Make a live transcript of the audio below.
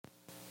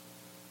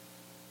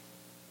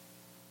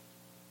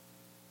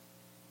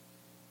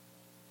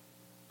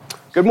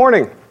Good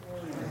morning.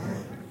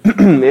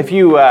 If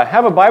you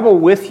have a Bible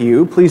with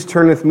you, please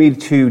turn with me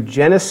to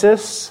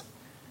Genesis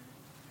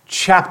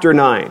chapter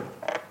 9.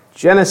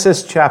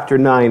 Genesis chapter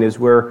 9 is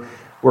where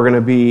we're going to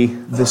be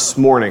this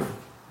morning.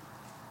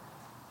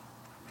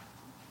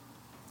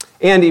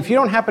 And if you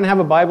don't happen to have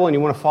a Bible and you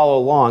want to follow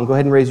along, go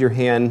ahead and raise your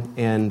hand,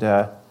 and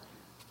the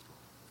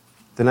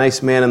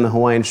nice man in the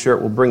Hawaiian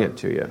shirt will bring it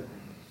to you.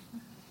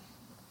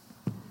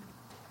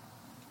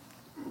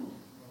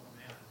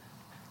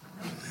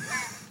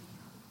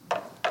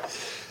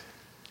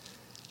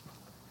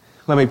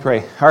 Let me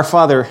pray. Our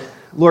Father,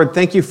 Lord,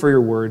 thank you for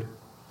your word.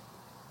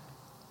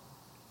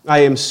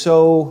 I am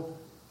so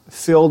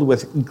filled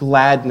with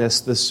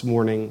gladness this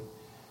morning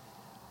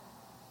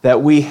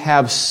that we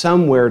have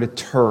somewhere to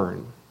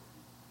turn.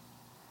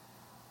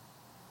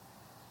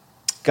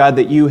 God,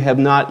 that you have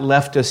not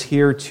left us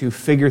here to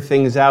figure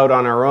things out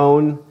on our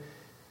own,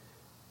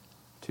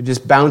 to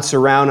just bounce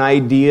around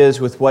ideas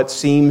with what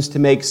seems to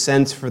make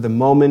sense for the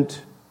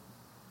moment,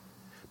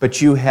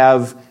 but you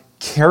have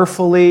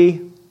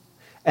carefully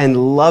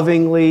and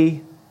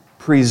lovingly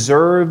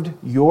preserved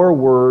your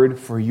word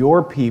for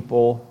your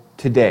people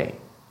today.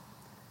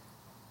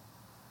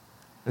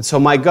 And so,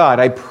 my God,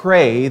 I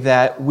pray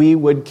that we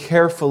would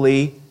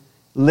carefully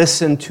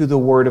listen to the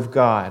word of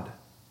God.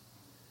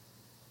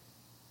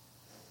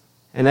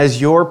 And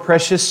as your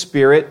precious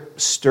Spirit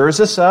stirs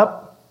us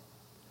up,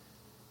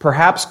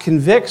 perhaps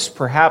convicts,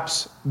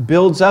 perhaps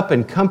builds up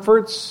and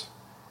comforts,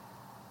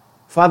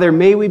 Father,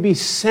 may we be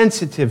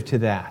sensitive to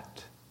that.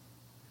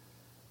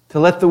 To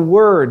let the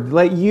Word,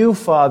 let you,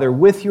 Father,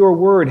 with your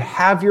Word,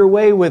 have your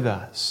way with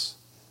us.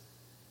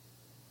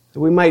 That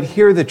we might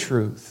hear the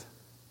truth.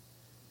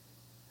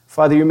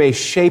 Father, you may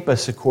shape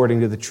us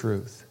according to the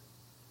truth.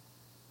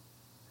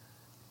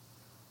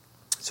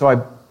 So I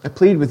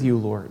plead with you,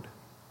 Lord.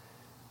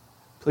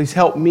 Please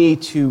help me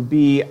to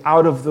be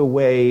out of the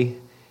way.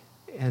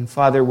 And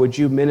Father, would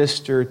you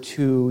minister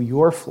to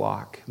your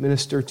flock,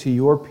 minister to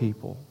your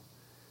people,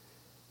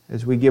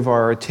 as we give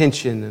our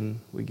attention and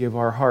we give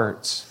our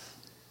hearts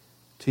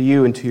to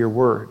you and to your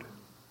word.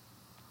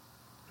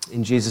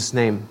 In Jesus'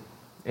 name,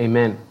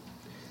 amen.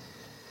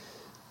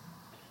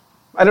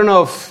 I don't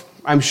know if,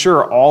 I'm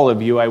sure all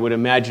of you, I would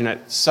imagine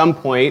at some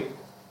point,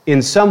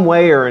 in some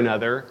way or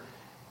another,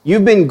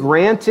 you've been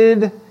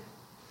granted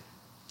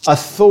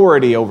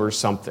authority over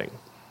something.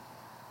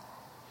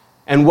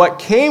 And what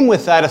came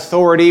with that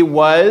authority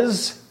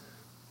was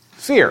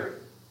fear.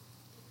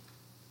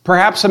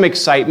 Perhaps some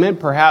excitement,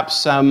 perhaps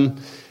some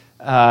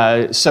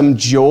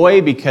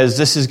joy because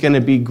this is going to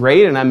be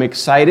great and I'm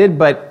excited,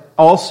 but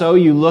also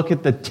you look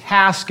at the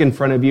task in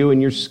front of you and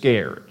you're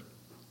scared.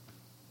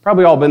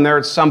 Probably all been there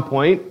at some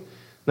point,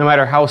 no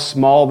matter how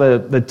small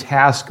the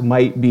task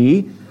might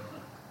be.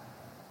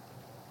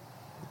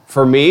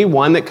 For me,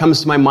 one that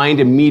comes to my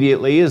mind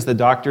immediately is the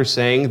doctor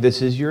saying,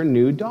 "This is your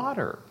new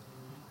daughter."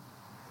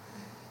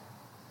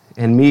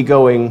 And me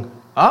going,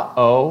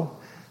 uh-oh,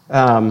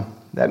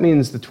 that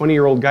means the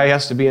 20-year-old guy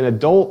has to be an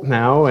adult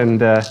now,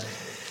 and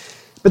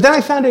but then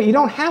I found out you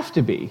don't have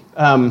to be.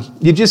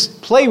 You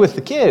just play with the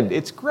kid.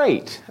 It's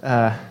great.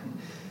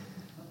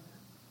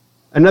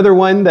 Another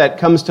one that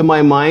comes to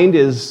my mind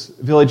is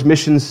Village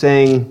Mission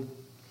saying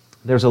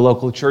there's a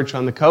local church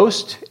on the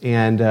coast,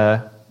 and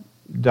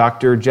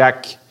Dr.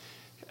 Jack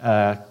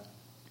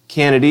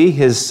Kennedy,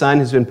 his son,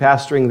 has been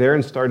pastoring there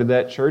and started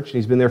that church, and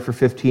he's been there for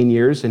 15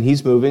 years, and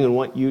he's moving and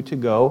want you to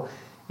go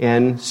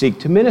and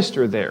seek to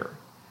minister there,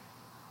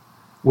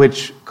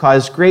 which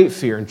caused great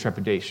fear and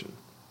trepidation.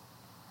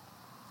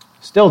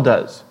 Still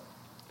does.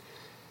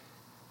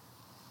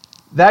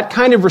 That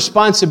kind of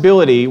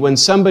responsibility, when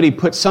somebody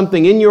puts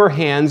something in your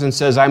hands and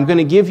says, "I'm going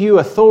to give you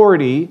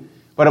authority,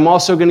 but I'm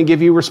also going to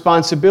give you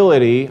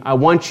responsibility. I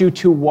want you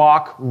to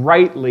walk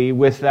rightly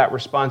with that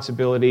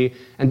responsibility."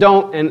 And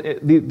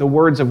the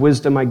words of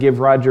wisdom I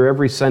give Roger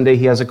every Sunday,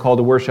 he has a call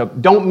to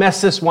worship, don't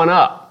mess this one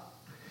up.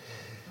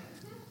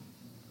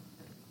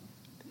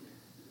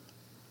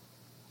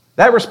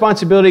 That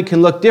responsibility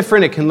can look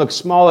different, it can look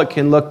small, it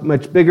can look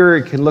much bigger,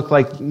 it can look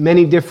like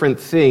many different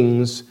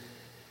things.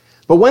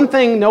 But one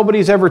thing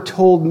nobody's ever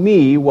told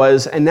me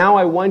was, and now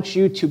I want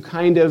you to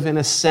kind of, in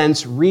a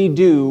sense,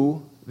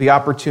 redo the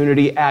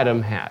opportunity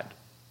Adam had.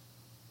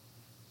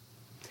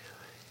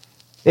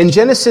 In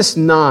Genesis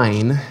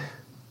 9,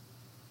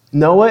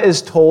 Noah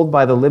is told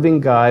by the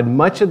living God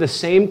much of the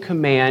same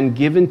command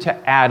given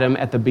to Adam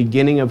at the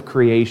beginning of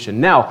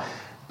creation. Now,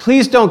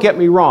 please don't get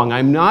me wrong.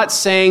 I'm not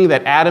saying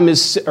that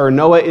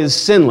Noah is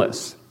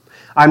sinless.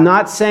 I'm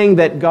not saying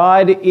that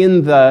God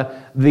in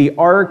the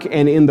ark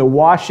and in the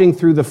washing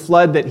through the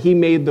flood that he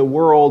made the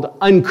world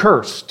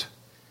uncursed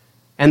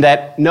and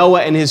that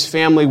Noah and his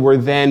family were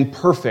then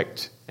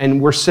perfect and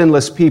were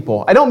sinless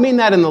people. I don't mean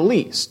that in the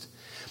least.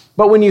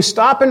 But when you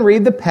stop and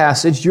read the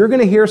passage, you're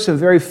going to hear some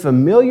very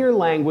familiar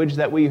language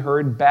that we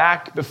heard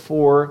back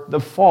before the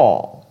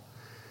fall.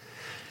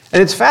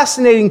 And it's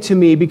fascinating to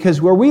me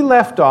because where we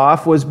left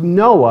off was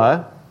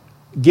Noah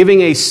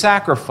giving a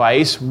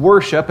sacrifice,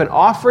 worship, an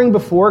offering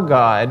before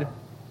God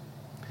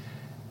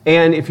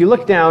And if you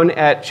look down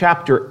at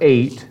chapter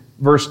 8,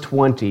 verse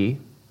 20,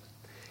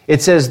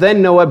 it says,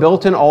 "Then Noah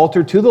built an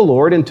altar to the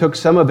Lord and took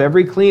some of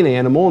every clean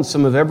animal and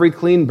some of every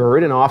clean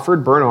bird and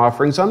offered burnt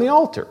offerings on the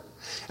altar.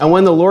 And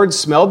when the Lord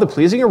smelled the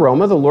pleasing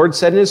aroma, the Lord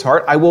said in his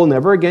heart, I will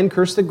never again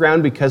curse the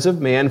ground because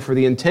of man, for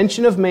the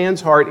intention of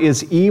man's heart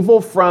is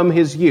evil from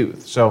his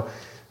youth." So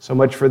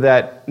much for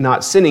that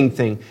not sinning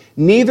thing.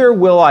 "Neither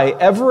will I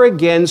ever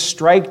again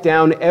strike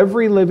down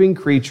every living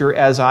creature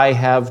as I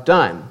have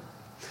done.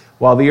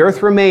 While the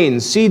earth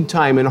remains, seed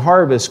time and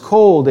harvest,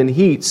 cold and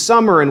heat,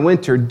 summer and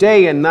winter,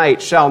 day and night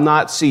shall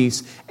not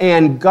cease.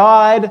 And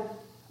God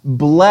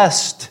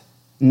blessed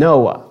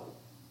Noah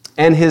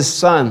and his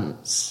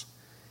sons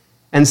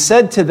and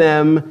said to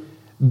them,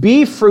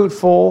 Be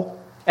fruitful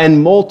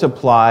and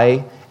multiply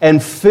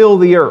and fill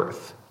the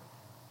earth."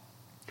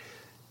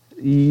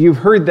 You've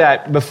heard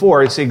that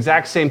before. It's the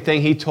exact same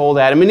thing he told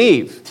Adam and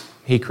Eve.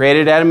 He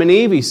created Adam and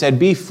Eve. He said,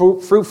 "Be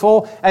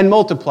fruitful and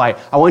multiply.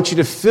 I want you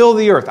to fill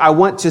the earth. I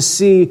want to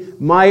see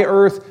my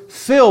earth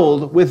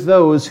filled with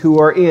those who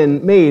are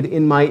made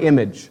in my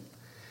image."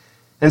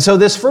 And so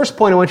this first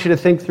point I want you to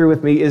think through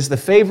with me is the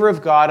favor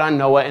of God on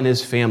Noah and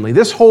his family.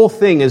 This whole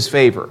thing is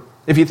favor.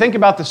 If you think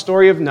about the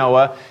story of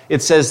Noah,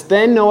 it says,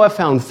 "Then Noah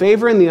found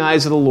favor in the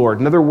eyes of the Lord."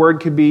 Another word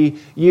could be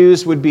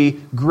used would be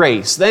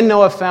grace. Then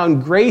Noah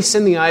found grace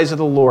in the eyes of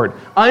the Lord.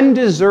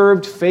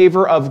 Undeserved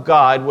favor of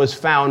God was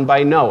found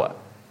by Noah.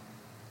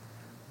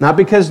 Not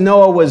because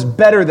Noah was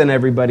better than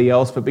everybody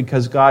else, but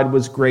because God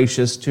was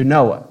gracious to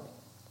Noah.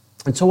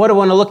 And so what I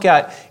want to look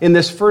at in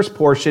this first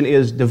portion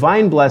is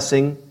divine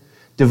blessing,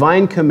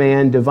 divine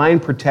command, divine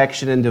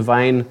protection, and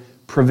divine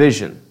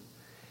provision.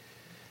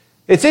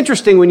 It's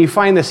interesting when you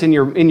find this in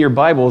your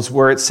Bibles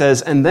where it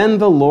says, "And then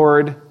the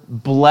Lord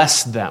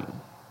blessed them."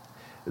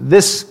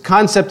 This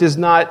concept is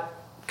not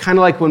kind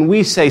of like when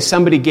we say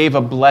somebody gave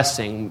a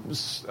blessing.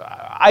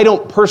 I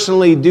don't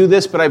personally do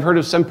this, but I've heard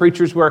of some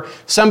preachers where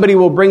somebody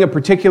will bring a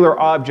particular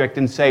object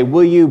and say,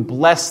 "Will you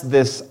bless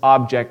this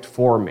object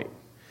for me?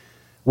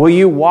 Will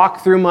you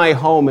walk through my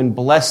home and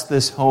bless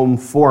this home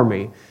for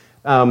me?"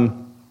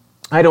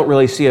 I don't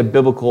really see a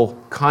biblical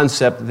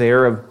concept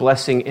there of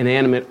blessing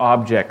inanimate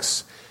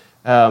objects.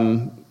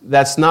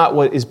 That's not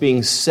what is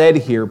being said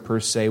here per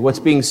se. What's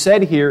being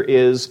said here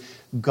is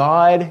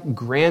God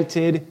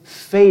granted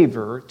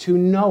favor to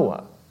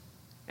Noah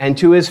and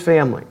to his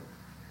family.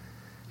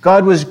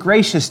 God was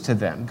gracious to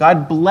them.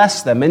 God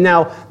blessed them. And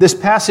now this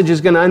passage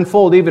is going to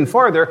unfold even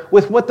farther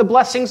with what the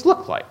blessings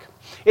look like.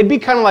 It'd be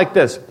kind of like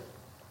this.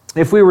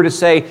 If we were to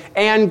say,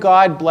 "And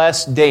God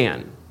blessed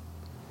Dan."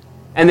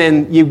 And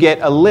then you get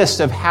a list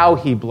of how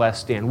he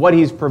blessed Dan, what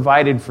he's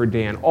provided for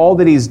Dan, all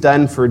that he's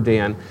done for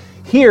Dan.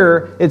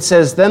 Here it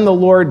says, "Then the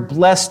Lord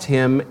blessed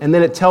him," and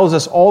then it tells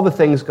us all the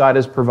things God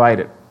has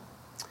provided.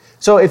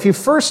 So if you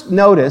first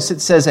notice,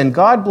 it says, "And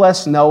God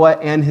blessed Noah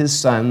and his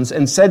sons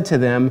and said to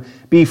them,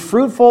 Be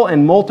fruitful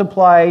and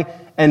multiply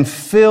and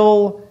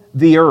fill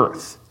the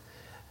earth."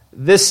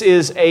 This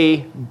is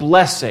a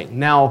blessing.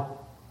 Now,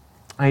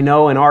 I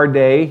know in our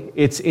day,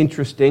 it's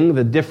interesting,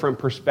 the different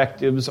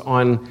perspectives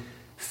on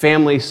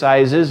family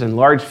sizes and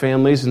large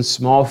families and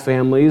small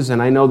families.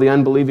 And I know the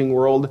unbelieving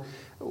world,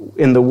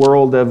 in the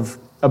world of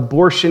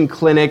abortion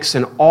clinics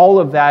and all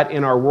of that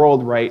in our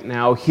world right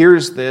now,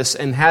 hears this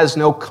and has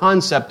no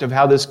concept of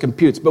how this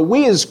computes. But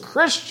we as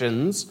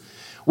Christians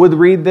would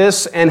read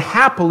this and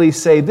happily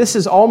say, this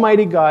is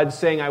Almighty God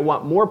saying, I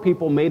want more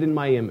people made in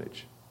my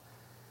image.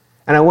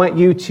 And I want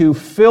you to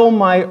fill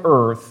my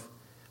earth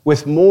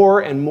with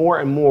more and more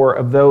and more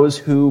of those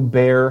who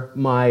bear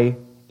my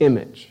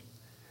image.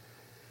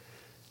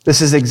 This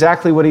is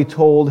exactly what he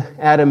told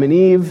Adam and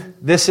Eve.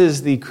 This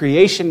is the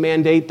creation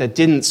mandate that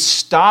didn't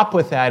stop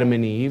with Adam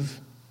and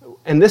Eve.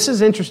 And this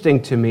is interesting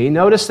to me.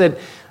 Notice that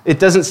it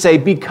doesn't say,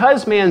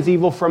 because man's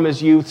evil from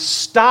his youth,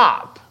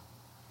 stop.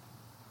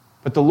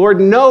 But the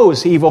Lord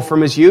knows evil from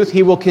his youth.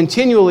 He will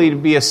continually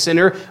be a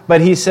sinner,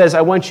 but he says,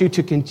 I want you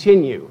to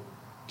continue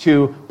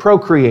to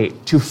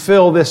procreate, to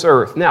fill this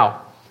earth.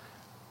 Now,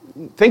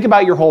 think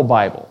about your whole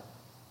Bible.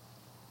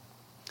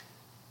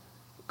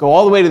 Go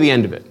all the way to the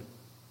end of it.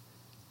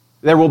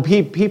 There will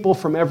be people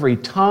from every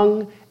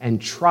tongue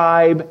and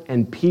tribe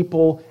and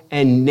people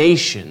and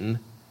nation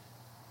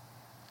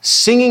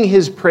singing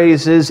his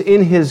praises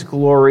in his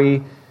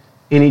glory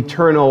in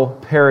eternal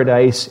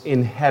paradise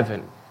in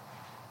heaven.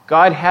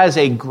 God has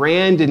a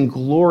grand and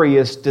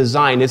glorious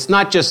design. It's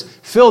not just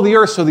fill the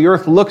earth so the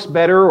earth looks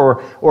better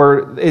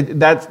or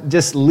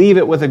just leave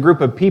it with a group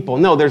of people.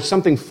 No, there's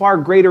something far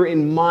greater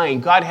in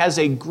mind. God has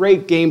a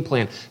great game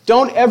plan.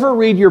 Don't ever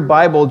read your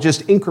Bible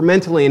just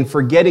incrementally and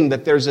forgetting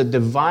that there's a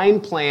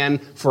divine plan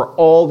for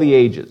all the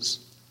ages.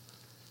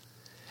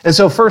 And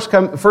so first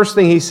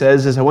thing he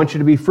says is, I want you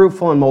to be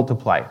fruitful and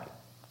multiply.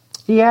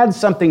 He adds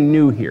something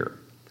new here.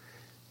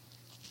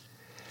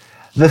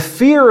 The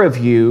fear of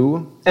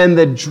you and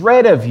the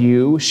dread of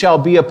you shall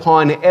be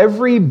upon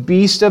every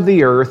beast of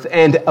the earth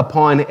and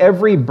upon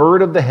every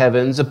bird of the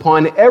heavens,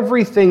 upon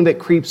everything that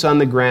creeps on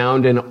the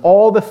ground and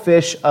all the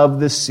fish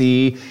of the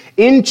sea.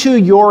 Into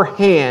your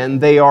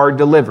hand they are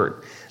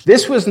delivered.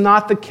 This was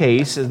not the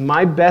case, is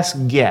my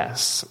best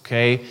guess,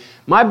 okay?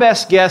 My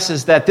best guess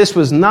is that this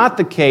was not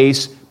the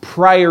case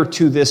prior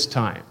to this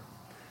time,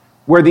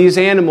 where these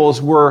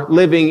animals were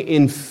living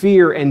in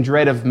fear and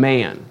dread of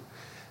man.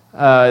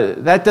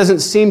 That doesn't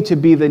seem to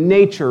be the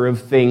nature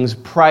of things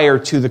prior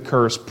to the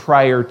curse,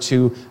 prior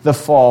to the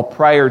fall,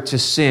 prior to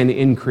sin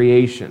in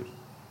creation.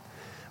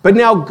 But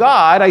now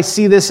God, I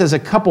see this as a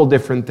couple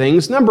different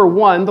things. Number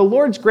one, the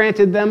Lord's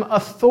granted them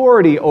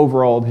authority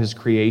over all of his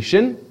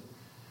creation,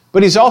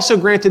 but he's also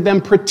granted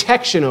them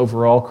protection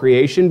over all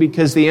creation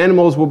because the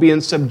animals will be in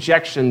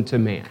subjection to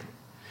man.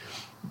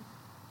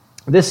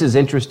 This is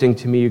interesting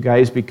to me, you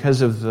guys,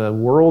 because of the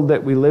world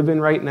that we live in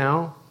right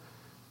now,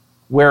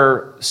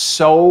 where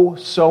so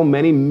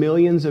many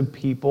millions of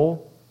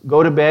people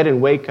go to bed and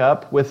wake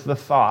up with the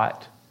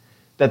thought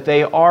that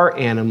they are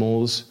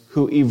animals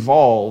who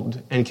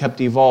evolved and kept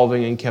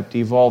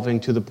evolving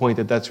to the point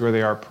that that's where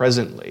they are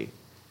presently.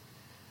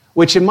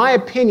 Which, in my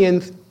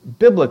opinion,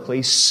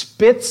 biblically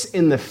spits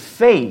in the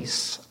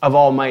face of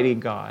Almighty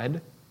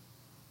God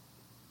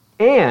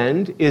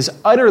and is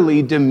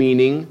utterly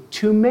demeaning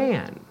to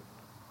man,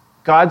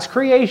 God's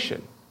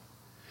creation.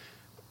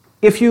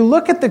 If you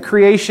look at the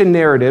creation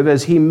narrative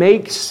as he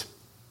makes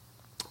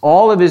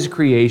all of his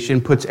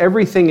creation, puts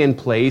everything in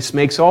place,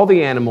 makes all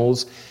the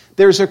animals,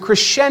 there's a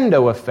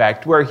crescendo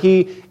effect where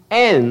he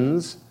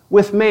ends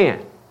with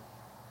man.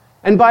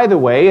 And by the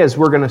way, as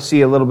we're going to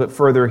see a little bit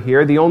further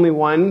here, the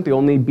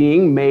only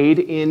being made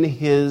in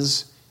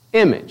his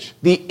image,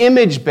 the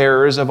image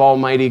bearers of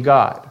Almighty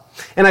God.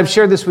 And I've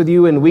shared this with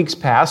you in weeks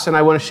past, and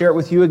I want to share it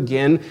with you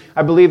again.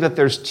 I believe that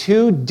there's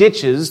two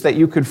ditches that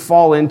you could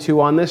fall into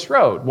on this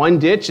road. One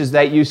ditch is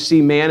that you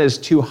see man as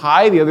too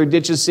high. The other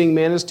ditch is seeing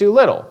man as too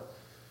little.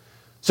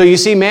 So you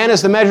see man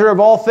as the measure of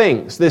all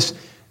things. This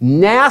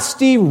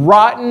nasty,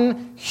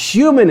 rotten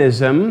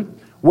humanism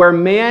where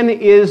man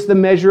is the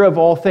measure of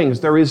all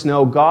things. There is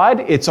no God.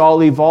 It's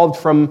all evolved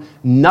from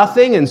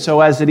nothing. And so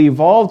as it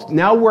evolved,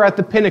 now we're at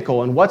the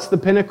pinnacle. And what's the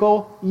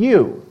pinnacle?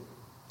 You.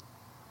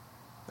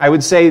 I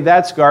would say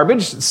that's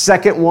garbage.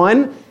 Second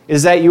one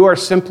is that you are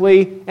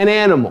simply an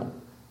animal.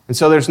 And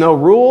so there's no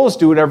rules,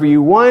 do whatever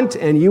you want,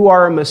 and you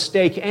are a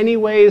mistake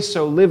anyways,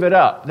 so live it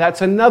up.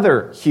 That's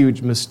another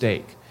huge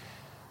mistake.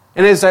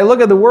 And as I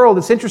look at the world,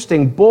 it's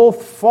interesting.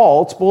 Both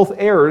faults, both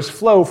errors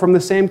flow from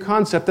the same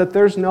concept that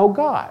there's no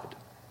God.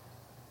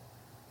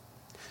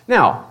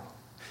 Now,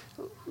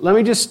 let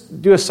me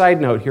just do a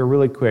side note here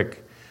really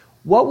quick.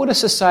 What would a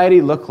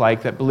society look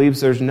like that believes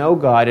there's no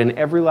God and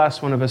every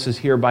last one of us is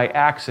here by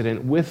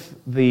accident with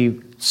the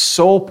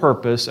sole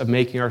purpose of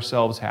making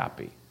ourselves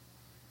happy?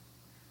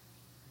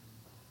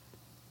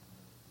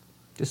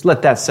 Just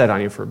let that set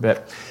on you for a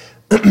bit.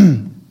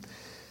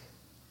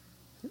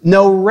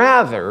 No,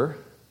 rather,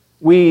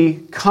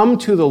 we come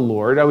to the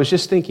Lord. I was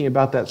just thinking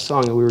about that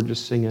song that we were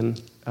just singing,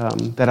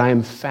 that I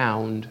am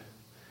found.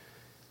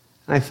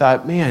 And I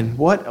thought, man,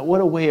 what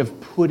a way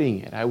of putting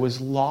it. I was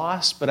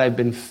lost, but I've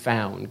been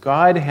found.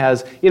 God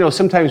has,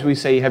 sometimes we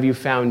say, have you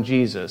found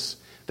Jesus?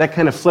 That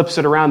kind of flips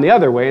it around the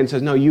other way and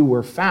says, no, you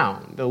were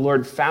found. The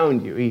Lord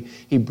found you.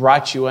 He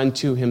brought you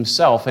unto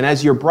himself. And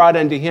as you're brought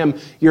unto him,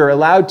 you're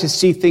allowed to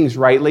see things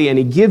rightly, and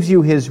he gives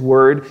you his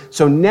word.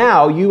 So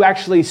now you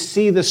actually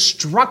see the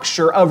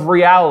structure of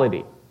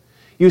reality.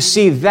 You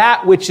see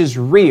that which is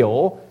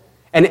real,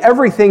 and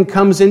everything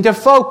comes into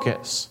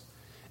focus.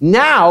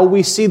 Now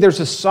we see there's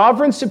a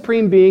sovereign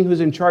supreme being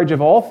who's in charge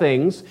of all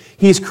things.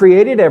 He's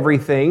created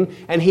everything,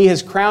 and he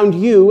has crowned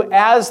you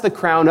as the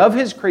crown of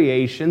his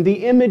creation,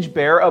 the image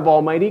bearer of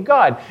Almighty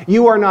God.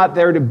 You are not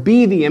there to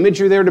be the image,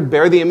 you're there to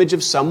bear the image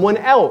of someone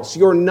else.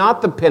 You're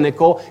not the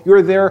pinnacle,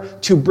 you're there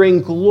to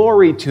bring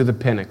glory to the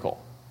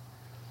pinnacle.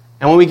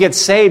 And when we get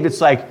saved,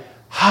 it's like,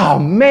 oh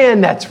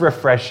man, that's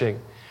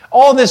refreshing.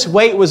 All this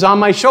weight was on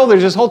my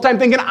shoulders this whole time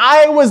thinking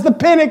I was the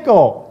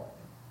pinnacle.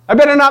 I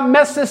better not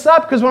mess this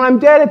up because when I'm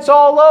dead, it's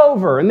all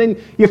over. And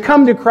then you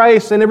come to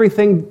Christ and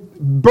everything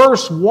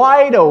bursts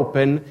wide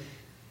open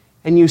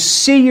and you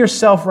see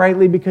yourself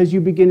rightly because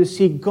you begin to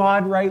see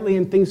God rightly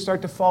and things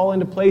start to fall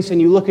into place and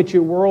you look at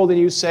your world and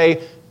you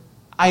say,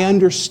 I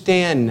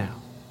understand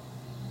now.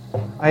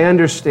 I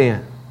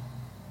understand.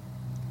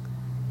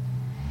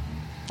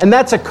 And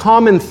that's a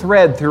common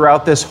thread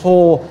throughout this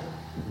whole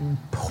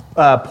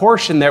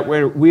portion that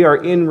we are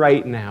in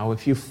right now.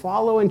 If you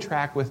follow and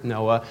track with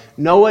Noah,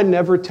 Noah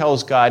never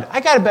tells God, I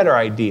got a better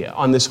idea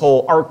on this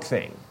whole ark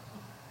thing.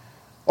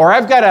 Or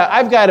I've got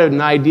an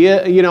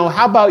idea,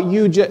 how about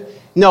you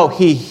No,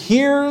 he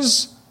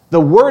hears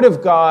the word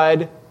of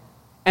God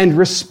and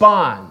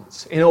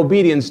responds in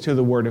obedience to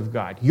the word of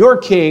God. You're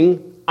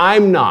king,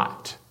 I'm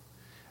not.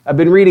 I've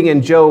been reading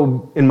in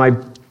Job in my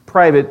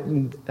private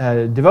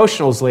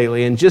devotionals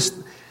lately, and just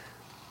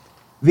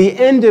the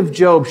end of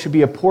Job should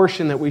be a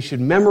portion that we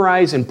should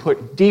memorize and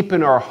put deep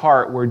in our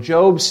heart, where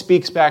Job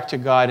speaks back to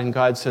God and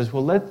God says,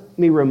 well, let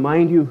me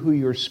remind you who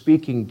you're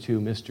speaking to,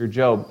 Mr.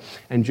 Job.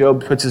 And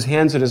Job puts his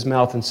hands at his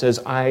mouth and says,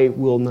 I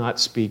will not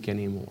speak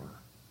anymore.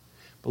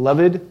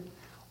 Beloved,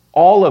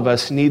 All of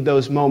us need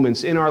those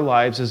moments in our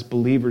lives as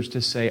believers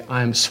to say,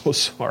 I'm so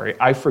sorry,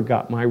 I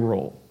forgot my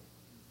role.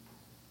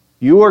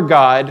 You are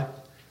God,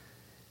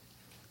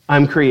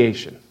 I'm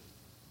creation.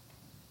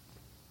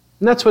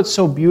 And that's what's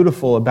so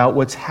beautiful about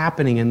what's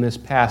happening in this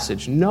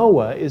passage.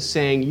 Noah is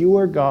saying, you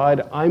are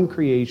God, I'm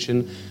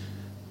creation,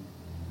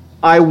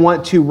 I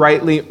want to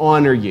rightly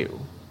honor you.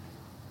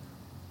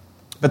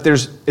 But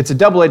it's a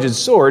double-edged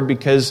sword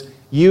because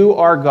you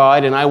are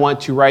God and I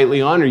want to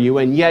rightly honor you,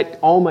 and yet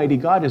Almighty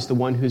God is the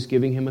one who's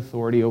giving him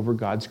authority over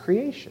God's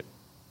creation.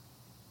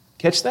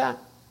 Catch that?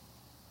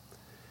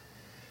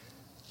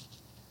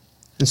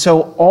 And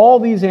so all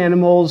these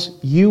animals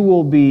you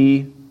will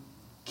be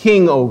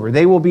king over.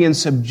 They will be in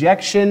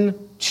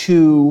subjection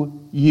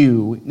to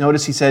you.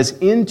 Notice he says,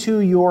 into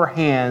your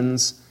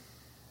hands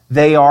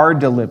they are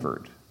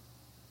delivered.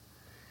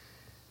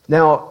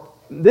 Now,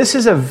 this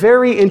is a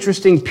very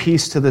interesting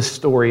piece to the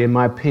story, in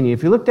my opinion.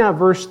 If you look down at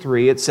verse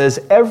 3, it says,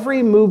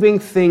 every moving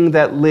thing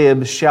that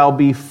lives shall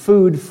be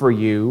food for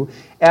you.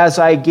 As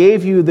I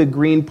gave you the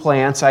green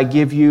plants, I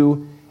give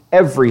you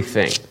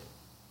everything.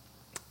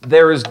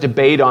 There is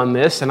debate on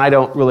this, and I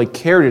don't really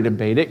care to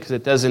debate it because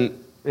it doesn't,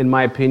 in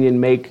my opinion,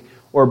 make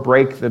or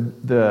break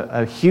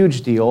a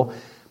huge deal.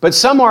 But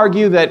some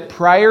argue that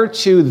prior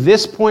to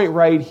this point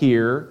right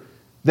here,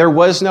 there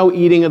was no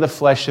eating of the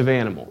flesh of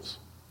animals.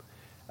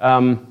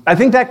 I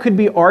think that could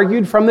be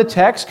argued from the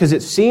text because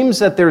it seems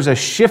that there's a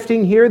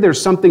shifting here.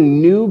 There's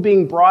something new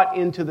being brought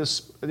into the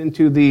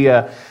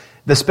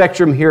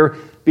spectrum here,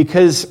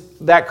 because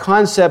that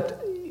concept,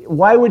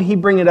 why would he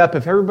bring it up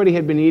if everybody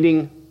had been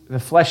eating the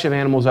flesh of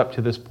animals up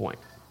to this point?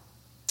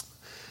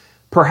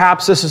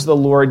 Perhaps this is the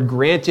Lord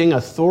granting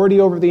authority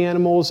over the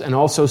animals and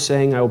also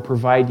saying, I will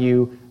provide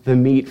you the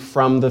meat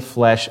from the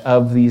flesh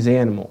of these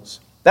animals.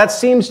 That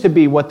seems to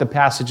be what the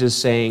passage is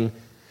saying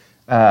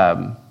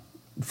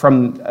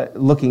from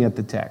looking at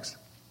the text.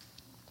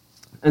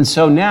 And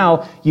so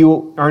now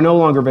you are no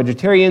longer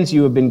vegetarians.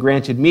 You have been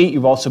granted meat.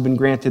 You've also been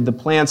granted the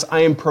plants. I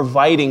am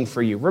providing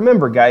for you.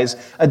 Remember, guys,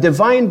 a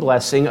divine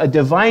blessing, a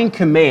divine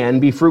command,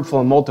 be fruitful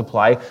and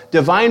multiply,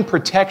 divine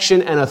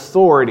protection and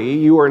authority.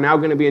 You are now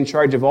going to be in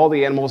charge of all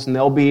the animals, and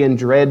they'll be in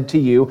dread to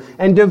you.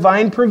 And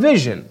divine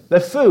provision, the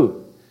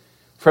food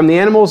from the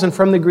animals and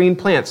from the green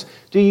plants.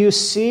 Do you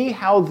see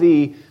how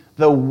the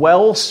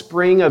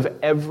wellspring of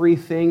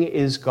everything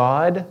is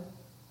God?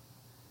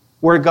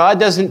 Where God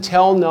doesn't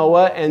tell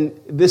Noah, and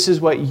this is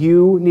what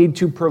you need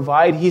to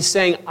provide. He's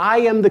saying,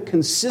 I am the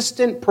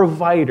consistent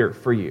provider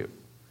for you.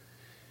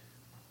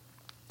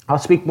 I'll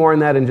speak more on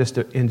that in just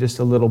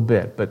a little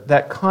bit. But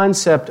that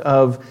concept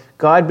of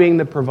God being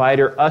the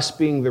provider, us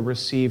being the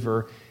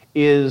receiver,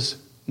 is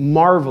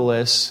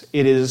marvelous.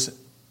 It is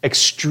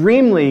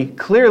extremely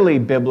clearly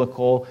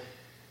biblical.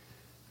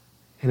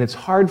 And it's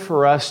hard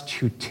for us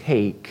to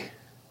take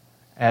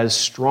as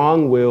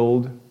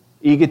strong-willed,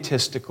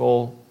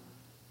 egotistical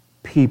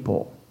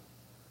people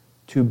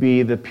to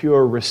be the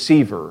pure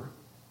receiver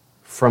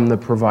from the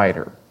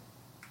provider.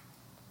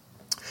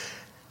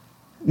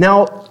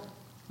 Now,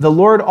 the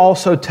Lord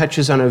also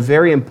touches on a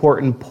very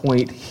important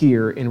point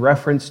here in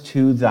reference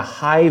to the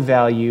high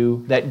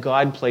value that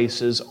God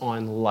places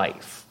on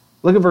life.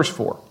 Look at verse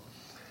 4.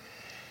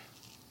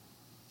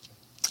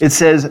 It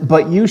says,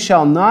 but you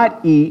shall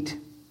not eat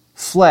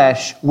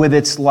flesh with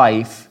its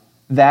life,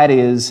 that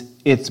is,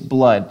 its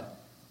blood.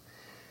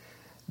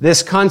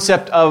 This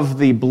concept of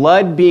the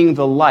blood being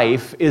the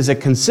life is a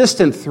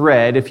consistent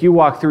thread. If you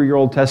walk through your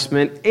Old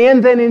Testament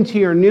and then into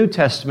your New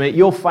Testament,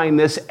 you'll find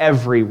this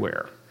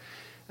everywhere.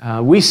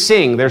 We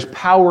sing, there's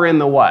power in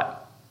the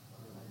what?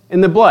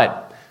 In the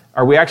blood.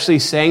 Are we actually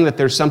saying that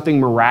there's something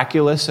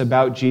miraculous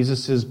about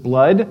Jesus'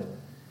 blood?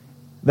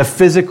 The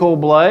physical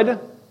blood?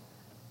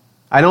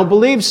 I don't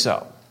believe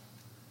so.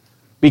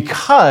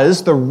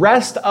 Because the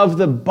rest of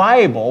the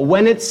Bible,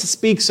 when it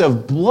speaks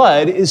of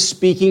blood, is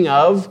speaking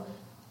of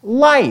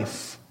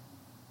life.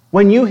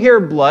 When you hear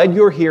blood,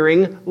 you're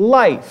hearing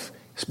life.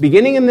 It's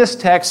beginning in this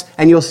text,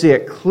 and you'll see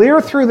it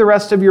clear through the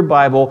rest of your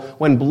Bible.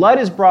 When blood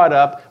is brought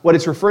up, what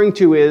it's referring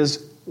to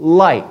is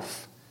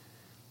life.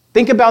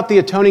 Think about the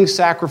atoning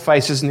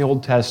sacrifices in the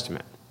Old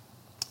Testament.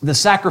 The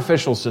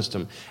sacrificial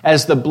system,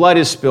 as the blood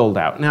is spilled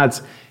out. Now,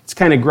 it's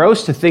kind of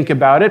gross to think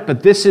about it,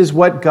 but this is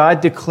what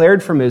God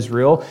declared from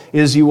Israel,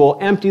 is you will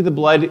empty the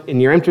blood,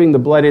 and you're emptying the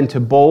blood into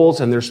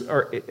bowls, and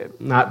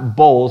not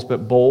bowls,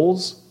 but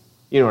bowls.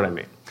 You know what I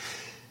mean.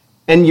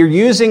 And you're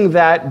using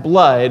that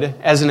blood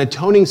as an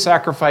atoning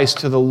sacrifice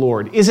to the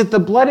Lord. Is it the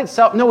blood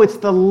itself? No, it's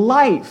the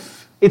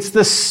life. It's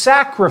the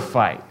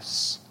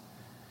sacrifice.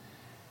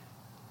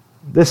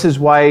 This is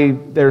why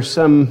there's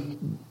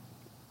some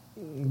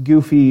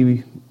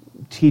goofy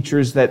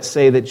teachers that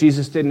say that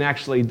Jesus didn't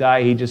actually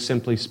die, he just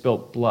simply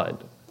spilt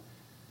blood.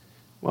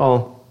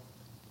 Well,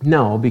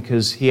 no,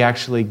 because he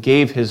actually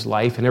gave his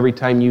life, and every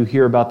time you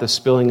hear about the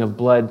spilling of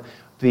blood,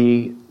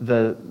 the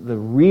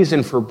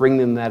reason for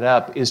bringing that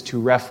up is to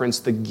reference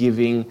the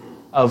giving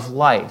of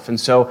life. And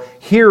so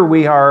here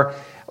we are,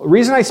 The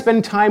reason I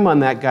spend time on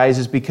that, guys,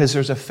 is because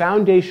there's a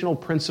foundational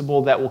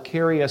principle that will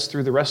carry us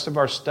through the rest of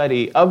our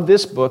study of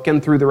this book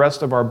and through the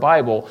rest of our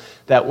Bible,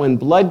 that when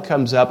blood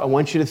comes up, I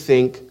want you to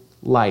think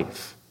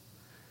life.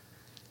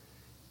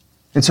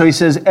 And so he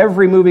says,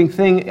 every moving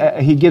thing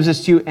he gives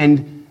us to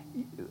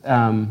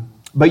you,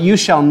 but you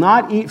shall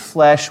not eat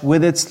flesh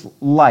with its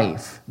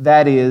life,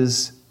 that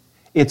is,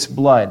 its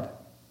blood.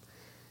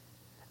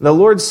 The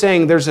Lord's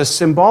saying there's a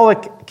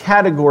symbolic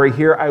category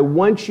here. I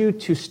want you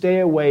to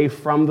stay away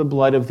from the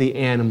blood of the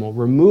animal.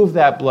 Remove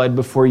that blood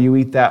before you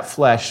eat that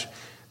flesh.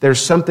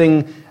 There's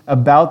something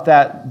about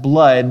that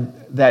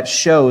blood that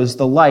shows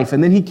the life.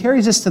 And then he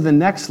carries us to the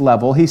next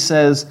level. He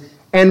says,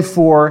 and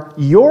for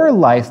your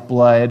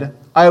lifeblood,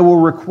 I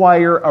will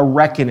require a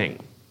reckoning.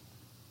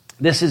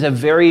 This is a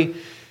very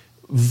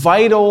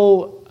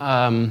vital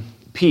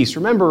piece.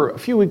 Remember, a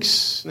few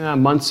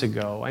months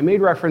ago, I made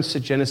reference to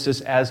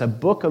Genesis as a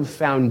book of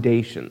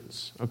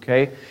foundations,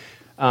 okay?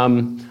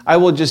 I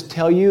will just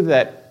tell you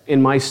that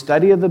in my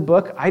study of the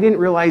book, I didn't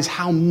realize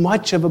how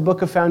much of a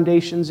book of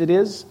foundations it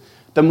is.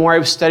 The more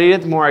I've studied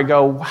it, the more I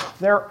go,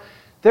 wow,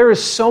 there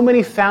is so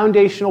many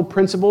foundational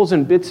principles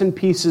and bits and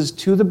pieces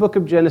to the book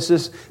of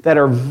Genesis that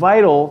are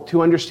vital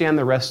to understand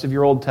the rest of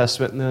your Old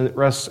Testament and the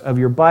rest of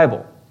your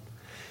Bible.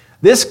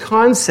 This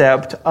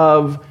concept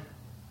of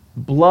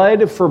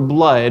blood for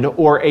blood,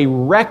 or a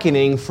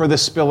reckoning for the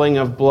spilling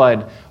of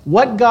blood.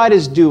 What God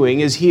is doing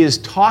is he is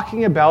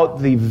talking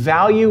about the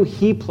value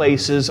he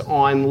places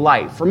on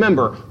life.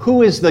 Remember,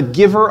 who is the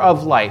giver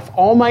of life?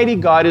 Almighty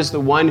God is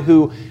the one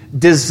who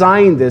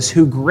designed this,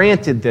 who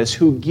granted this,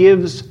 who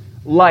gives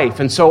life.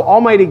 And so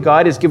Almighty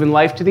God has given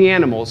life to the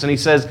animals, and he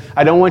says,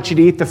 I don't want you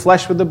to eat the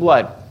flesh with the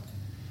blood.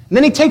 And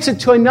then he takes it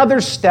to another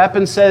step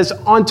and says,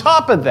 on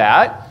top of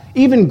that,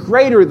 even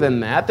greater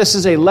than that, this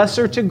is a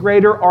lesser to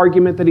greater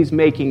argument that he's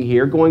making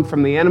here, going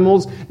from the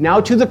animals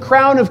now to the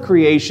crown of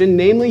creation,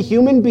 namely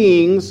human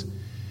beings.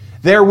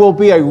 There will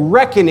be a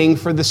reckoning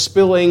for the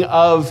spilling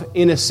of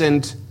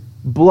innocent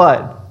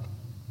blood.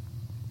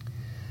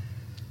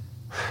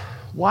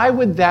 Why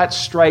would that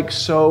strike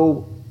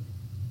so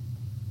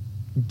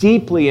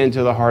deeply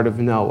into the heart of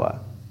Noah?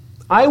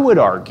 I would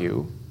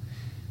argue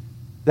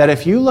that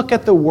if you look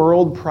at the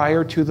world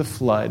prior to the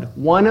flood,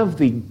 one of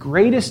the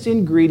greatest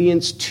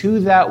ingredients to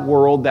that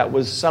world that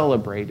was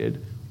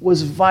celebrated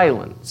was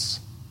violence.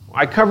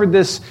 I covered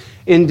this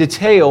in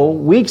detail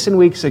weeks and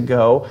weeks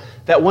ago,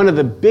 that one of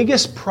the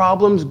biggest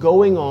problems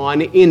going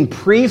on in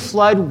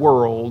pre-flood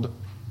world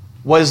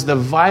was the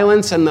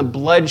violence and the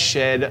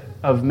bloodshed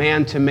of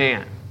man to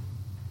man.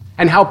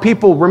 And how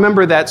people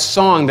remember that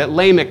song that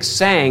Lamech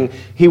sang.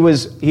 He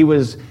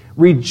was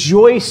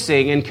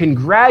rejoicing and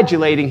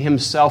congratulating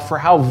himself for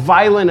how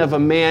violent of a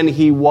man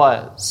he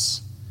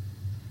was.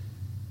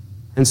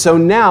 And so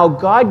now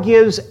God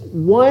gives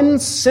one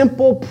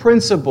simple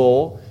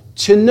principle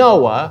to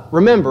Noah.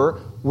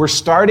 Remember, we're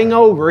starting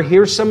over.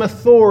 Here's some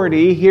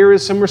authority. Here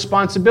is some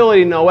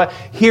responsibility, Noah.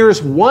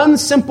 Here's one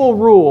simple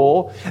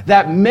rule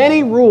that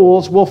many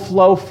rules will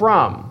flow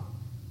from.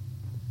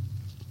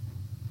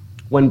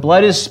 When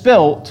blood is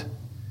spilt,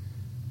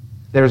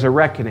 there's a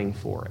reckoning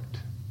for it.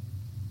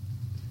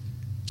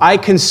 I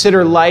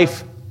consider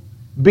life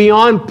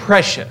beyond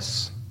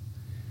precious.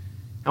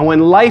 And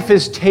when life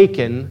is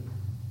taken,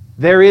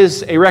 there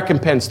is a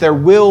recompense. There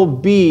will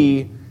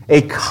be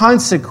a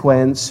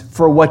consequence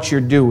for what you're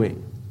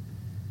doing.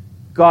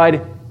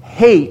 God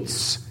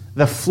hates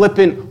the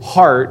flippant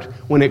heart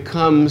when it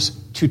comes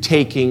to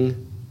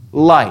taking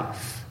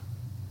life.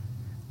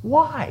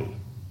 Why?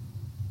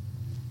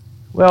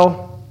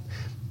 Well,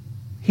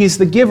 He's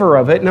the giver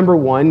of it, number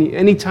one.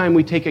 Anytime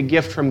we take a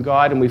gift from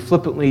God and we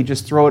flippantly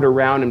just throw it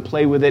around and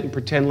play with it and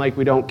pretend like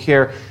we don't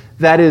care,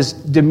 that is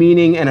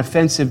demeaning and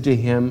offensive to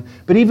Him.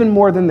 But even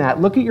more than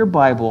that, look at your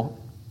Bible.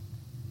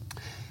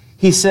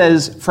 He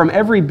says, from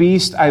every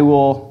beast I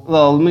will,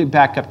 well, let me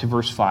back up to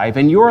verse 5.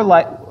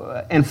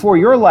 And for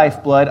your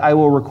lifeblood I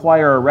will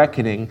require a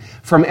reckoning.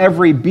 From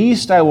every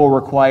beast I will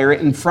require it,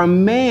 and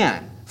from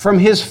man, from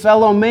his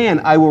fellow man,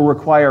 I will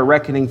require a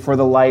reckoning for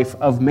the life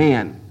of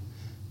man.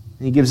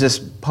 He gives this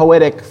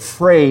poetic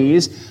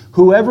phrase,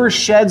 whoever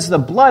sheds the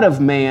blood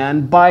of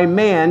man, by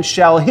man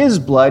shall his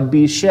blood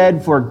be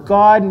shed, for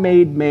God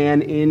made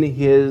man in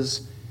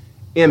his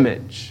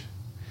image.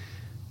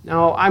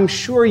 Now, I'm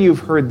sure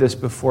you've heard this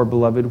before,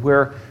 beloved,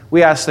 where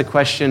we ask the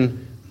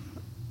question,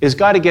 is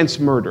God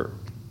against murder?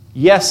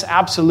 Yes,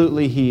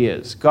 absolutely He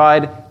is.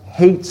 God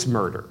hates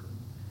murder.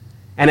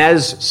 And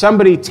as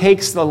somebody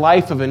takes the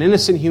life of an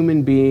innocent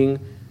human being,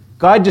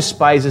 God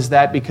despises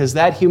that because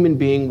that human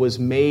being was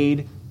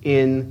made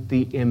in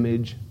the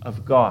image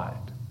of God.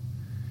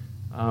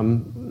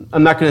 I'm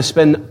not going to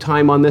spend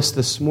time on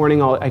this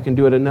morning. I can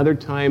do it another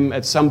time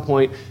at some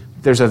point.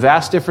 There's a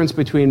vast difference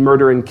between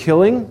murder and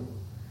killing.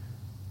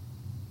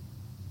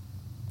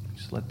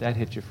 Just let that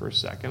hit you for a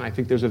second. I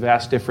think there's a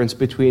vast difference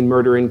between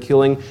murder and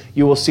killing.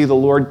 You will see the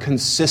Lord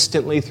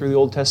consistently through the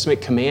Old Testament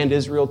command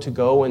Israel to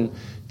go and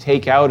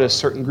take out a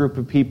certain group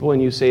of people,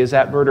 and you say, is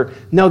that murder?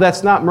 No,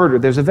 that's not murder.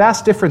 There's a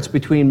vast difference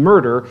between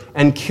murder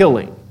and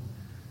killing.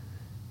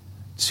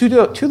 To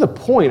the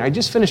point, I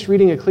just finished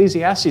reading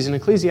Ecclesiastes, and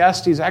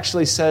Ecclesiastes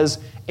actually says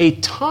a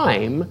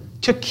time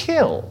to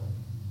kill.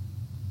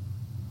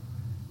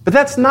 But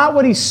that's not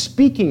what he's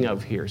speaking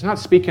of here. He's not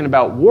speaking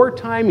about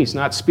wartime. He's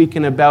not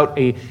speaking about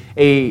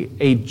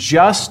a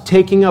just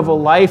taking of a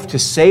life to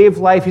save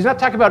life. He's not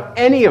talking about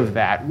any of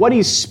that. What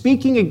he's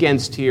speaking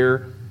against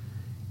here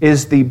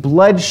is the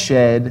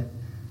bloodshed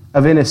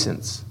of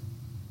innocence.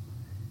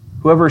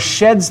 Whoever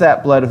sheds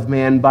that blood of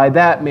man, by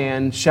that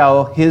man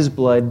shall his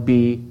blood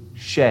be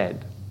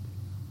shed.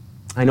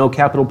 I know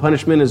capital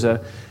punishment is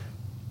a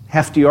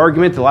hefty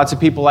argument that lots of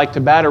people like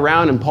to bat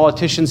around, and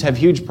politicians have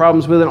huge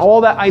problems with it.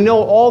 All that, I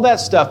know all that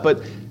stuff,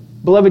 but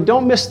beloved,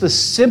 don't miss the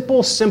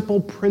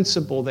simple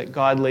principle that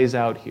God lays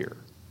out here.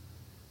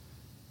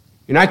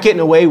 You're not getting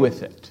away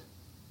with it.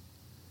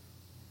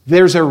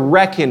 There's a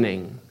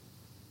reckoning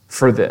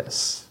for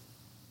this.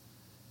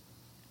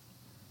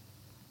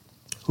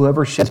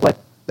 Whoever sheds blood,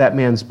 that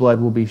man's blood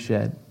will be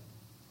shed.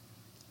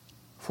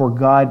 For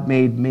God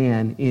made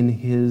man in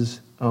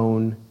his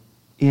own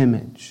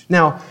image.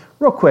 Now,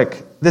 real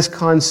quick, this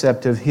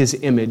concept of his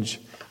image,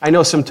 I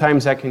know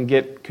sometimes that can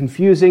get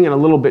confusing and a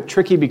little bit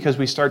tricky because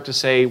we start to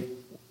say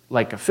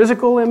like a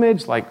physical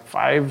image, like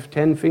 5,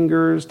 10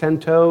 fingers, 10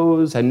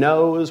 toes, a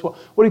nose. Well,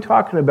 what are you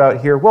talking about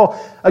here? Well,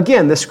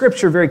 again, the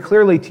scripture very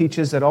clearly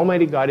teaches that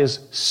Almighty God is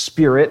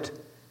spirit,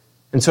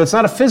 and so it's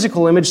not a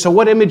physical image, so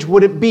what image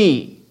would it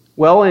be?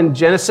 Well, in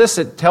Genesis,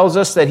 it tells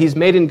us that he's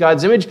made in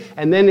God's image,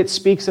 and then it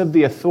speaks of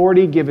the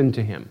authority given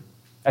to him.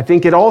 I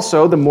think it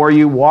also, the more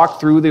you walk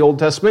through the Old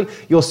Testament,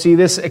 you'll see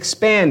this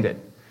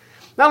expanded.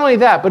 Not only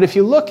that, but if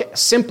you look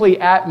simply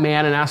at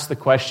man and ask the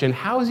question,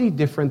 how is he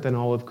different than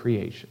all of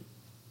creation?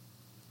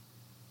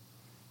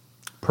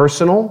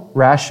 Personal,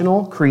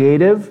 rational,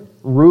 creative,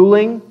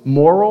 ruling,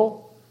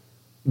 moral,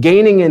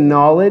 gaining in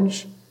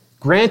knowledge,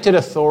 granted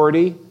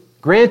authority,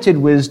 granted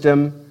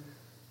wisdom.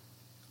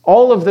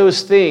 All of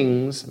those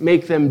things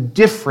make them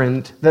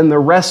different than the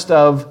rest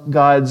of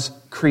God's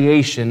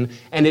creation,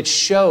 and it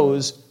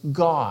shows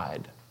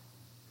God.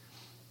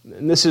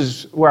 And this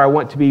is where I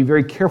want to be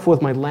very careful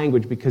with my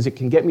language because it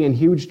can get me in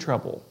huge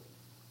trouble.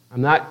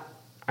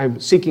 I'm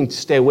seeking to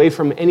stay away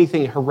from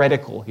anything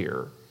heretical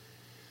here.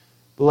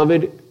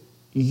 Beloved,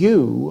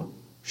 you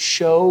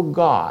show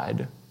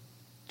God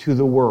to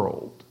the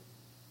world.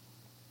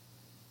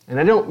 And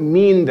I don't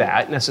mean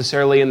that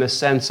necessarily in the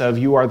sense of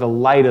you are the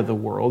light of the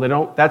world.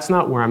 That's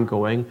not where I'm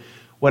going.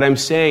 What I'm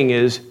saying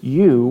is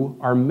you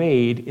are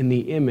made in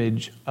the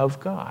image of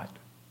God.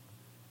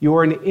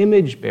 You're an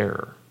image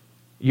bearer.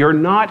 You're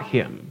not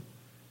him.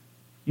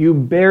 You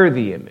bear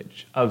the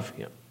image of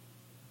him.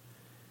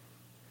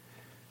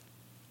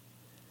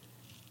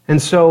 And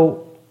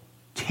so,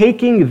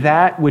 taking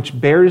that which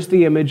bears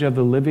the image of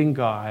the living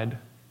God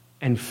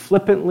and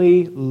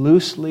flippantly,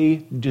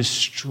 loosely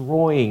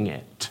destroying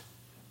it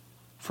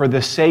for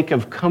the sake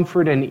of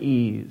comfort and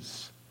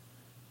ease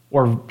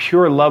or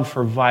pure love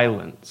for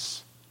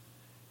violence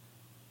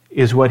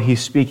is what he's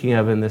speaking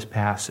of in this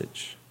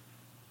passage.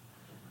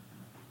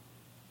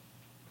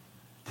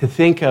 To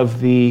think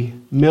of the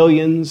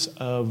millions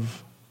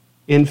of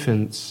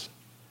infants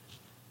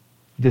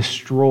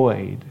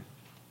destroyed,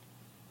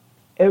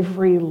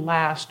 every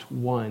last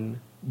one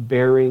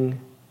bearing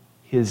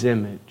his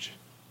image.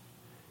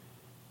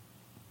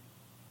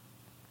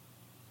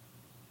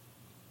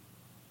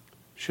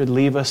 Should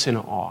leave us in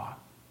awe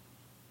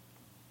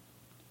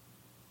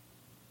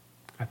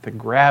at the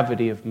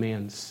gravity of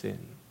man's sin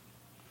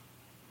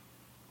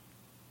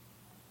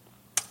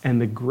and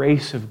the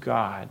grace of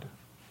God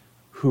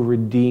who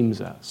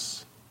redeems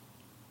us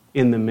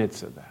in the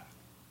midst of that.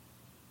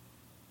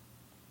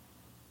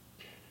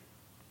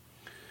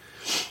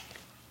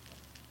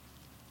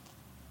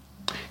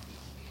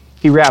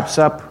 He wraps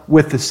up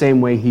with the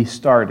same way he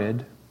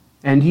started,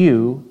 and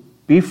you,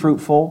 be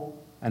fruitful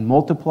and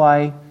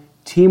multiply,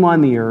 teem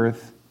on the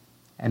earth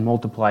and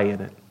multiply in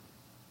it.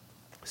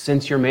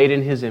 Since you're made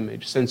in his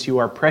image, since you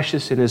are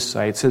precious in his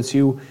sight, since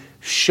you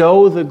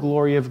show the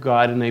glory of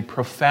God in a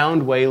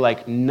profound way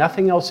like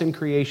nothing else in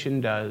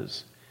creation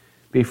does,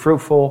 be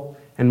fruitful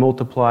and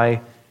multiply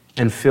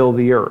and fill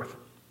the earth.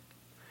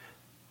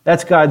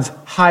 That's God's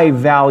high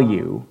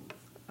value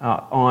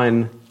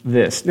on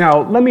this.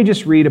 Now, let me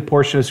just read a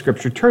portion of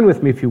Scripture. Turn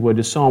with me, if you would,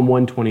 to Psalm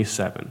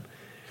 127.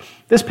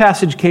 This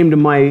passage came to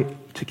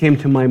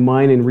my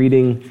mind in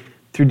reading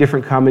through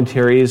different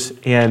commentaries,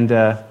 and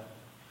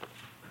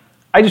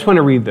I just want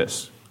to read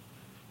this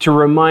to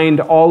remind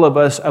all of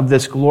us of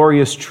this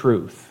glorious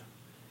truth.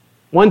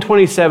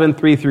 127,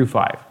 3 through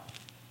 5.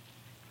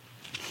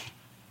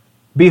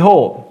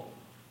 Behold,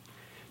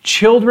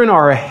 children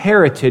are a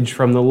heritage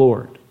from the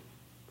Lord,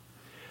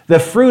 the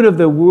fruit of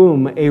the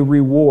womb a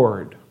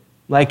reward.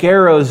 Like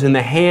arrows in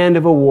the hand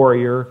of a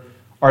warrior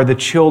are the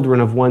children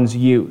of one's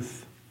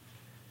youth.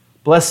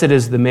 Blessed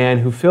is the man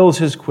who fills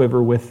his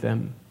quiver with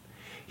them.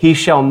 He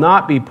shall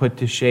not be put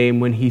to shame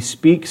when he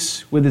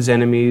speaks with his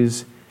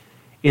enemies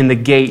in the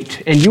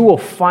gate. And you will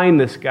find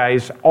this,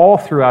 guys, all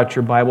throughout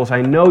your Bibles.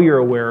 I know you're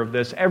aware of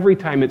this. Every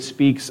time it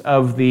speaks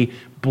of the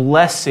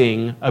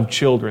blessing of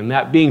children,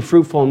 that being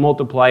fruitful and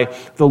multiply,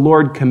 the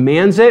Lord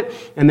commands it,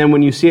 and then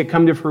when you see it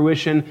come to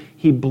fruition,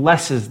 He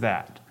blesses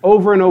that.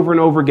 Over and over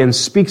and over again,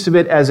 speaks of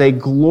it as a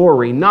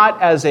glory,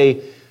 not as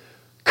a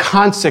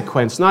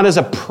consequence, not as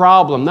a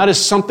problem, not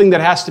as something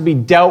that has to be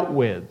dealt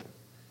with,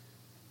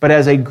 but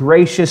as a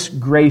gracious,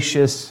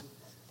 gracious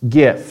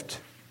gift.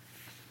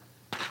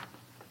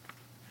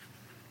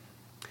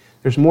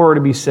 There's more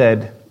to be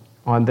said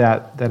on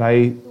that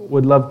I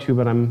would love to,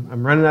 but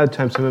I'm running out of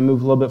time, so I'm going to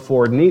move a little bit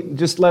forward.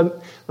 Just let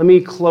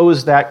me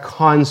close that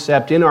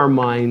concept in our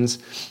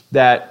minds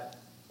that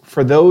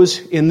for those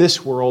in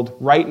this world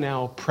right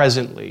now,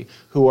 presently,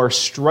 who are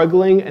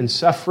struggling and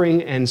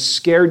suffering and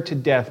scared to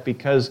death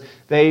because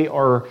they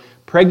are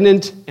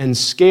pregnant and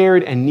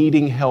scared and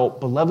needing help,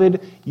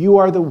 beloved, you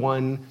are the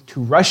one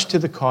to rush to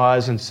the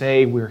cause and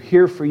say, we're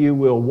here for you,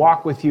 we'll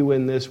walk with you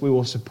in this, we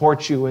will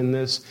support you in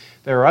this.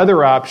 There are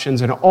other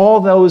options, and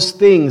all those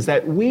things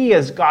that we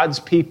as God's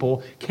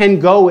people can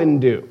go and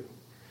do.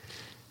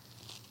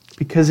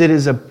 Because it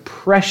is a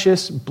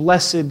precious,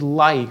 blessed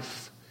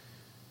life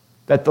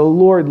that the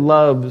Lord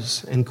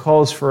loves and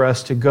calls for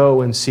us to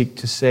go and seek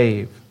to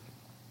save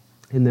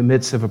in the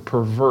midst of a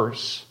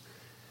perverse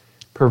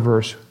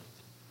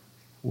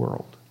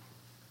world.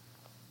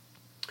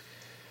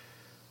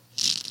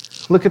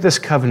 Look at this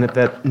covenant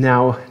that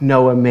now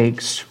Noah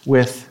makes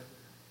with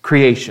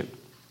creation.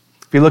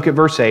 If you look at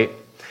verse 8,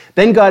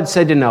 then God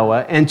said to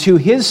Noah and to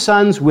his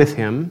sons with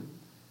him,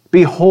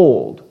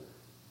 behold,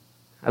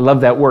 I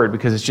love that word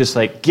because it's just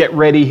like, get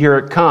ready, here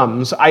it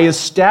comes. I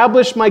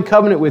establish my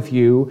covenant with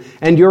you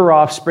and your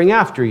offspring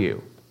after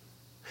you,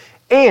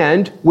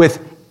 and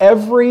with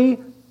every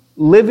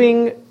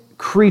living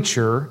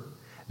creature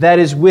that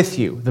is with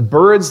you, the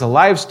birds, the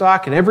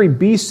livestock, and every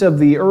beast of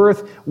the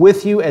earth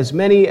with you, as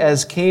many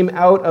as came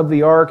out of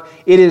the ark.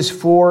 It is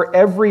for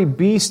every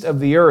beast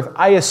of the earth.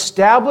 I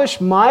establish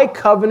my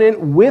covenant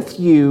with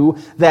you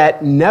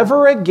that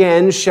never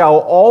again shall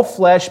all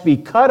flesh be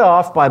cut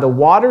off by the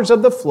waters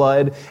of the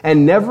flood,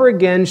 and never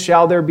again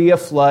shall there be a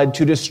flood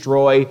to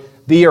destroy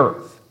the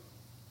earth.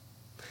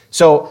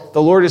 So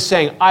the Lord is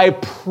saying, I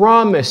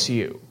promise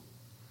you,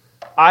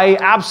 I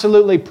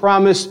absolutely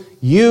promise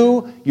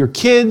you, your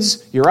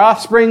kids, your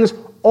offsprings,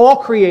 all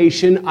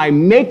creation, I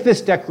make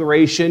this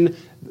declaration.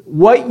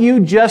 What you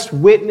just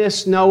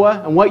witnessed,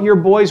 Noah, and what your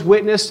boys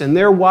witnessed, and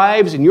their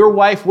wives and your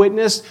wife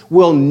witnessed,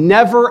 will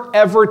never,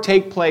 ever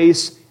take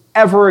place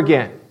ever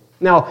again.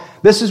 Now,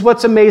 this is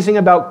what's amazing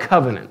about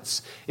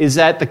covenants, is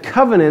that the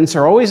covenants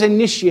are always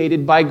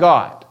initiated by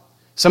God.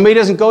 Somebody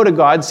doesn't go to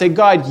God and say,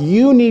 God,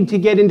 you need to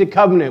get into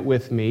covenant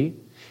with me.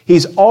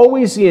 He's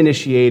always the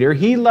initiator.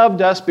 He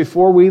loved us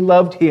before we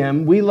loved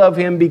Him. We love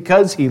Him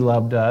because He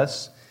loved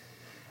us.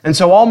 And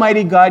so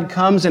Almighty God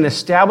comes and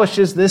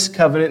establishes this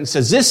covenant and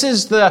says, this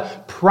is the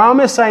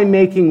promise I'm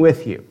making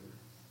with you.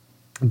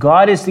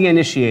 God is the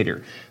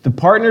initiator. The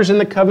partners in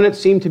the covenant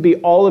seem to be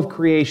all of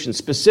creation,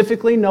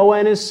 specifically Noah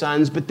and his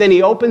sons, but then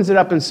He opens it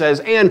up and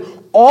says, and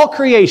all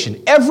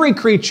creation, every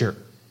creature,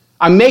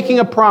 I'm making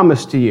a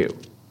promise to you.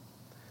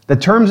 The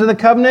terms of the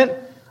covenant,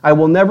 I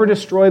will never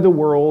destroy the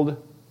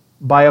world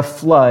by a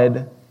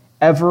flood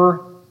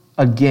ever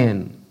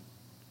again.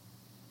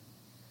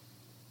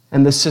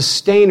 And the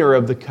sustainer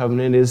of the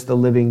covenant is the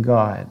living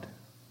God.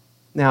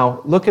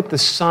 Now, look at the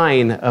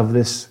sign of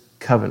this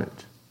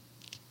covenant.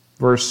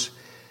 Verse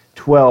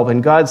 12,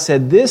 and God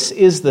said, this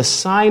is the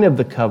sign of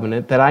the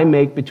covenant that I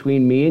make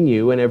between me and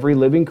you and every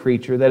living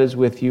creature that is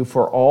with you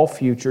for all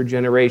future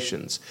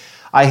generations.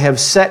 I have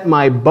set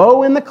my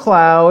bow in the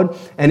cloud,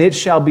 and it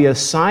shall be a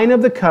sign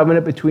of the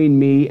covenant between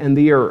me and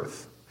the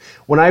earth.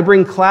 When I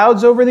bring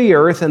clouds over the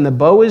earth and the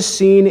bow is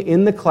seen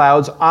in the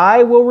clouds,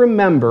 I will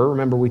remember.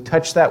 Remember, we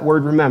touched that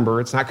word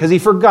remember. It's not because He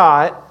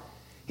forgot.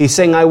 He's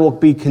saying, I will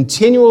be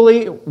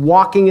continually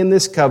walking in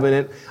this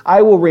covenant.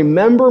 I will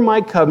remember my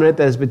covenant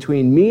that is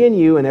between me and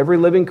you and every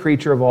living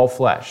creature of all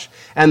flesh.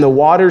 And the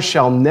waters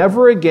shall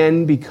never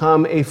again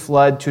become a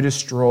flood to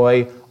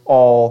destroy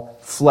all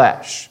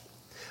flesh.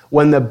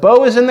 When the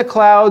bow is in the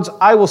clouds,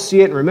 I will see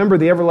it and remember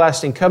the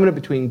everlasting covenant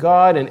between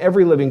God and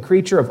every living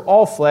creature of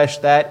all flesh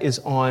that is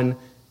on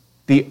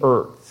the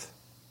earth.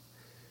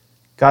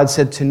 God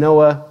said to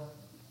Noah,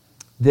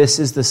 this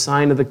is the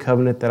sign of the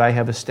covenant that I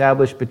have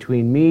established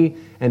between me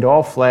and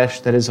all flesh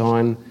that is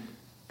on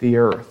the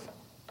earth.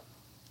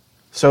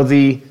 So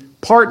the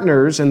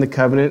partners in the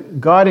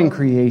covenant, God in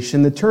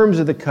creation, the terms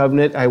of the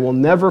covenant, I will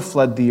never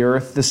flood the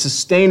earth, the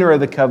sustainer of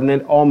the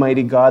covenant,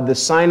 Almighty God, the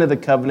sign of the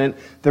covenant,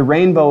 the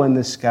rainbow in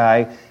the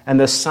sky, and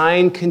the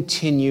sign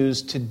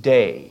continues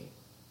today.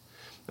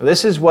 Now,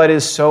 this is what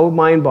is so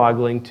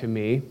mind-boggling to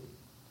me,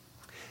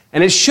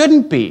 and it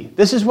shouldn't be.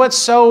 This is what's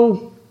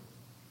so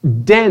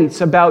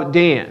dense about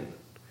Dan.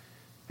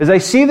 As I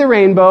see the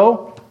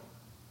rainbow,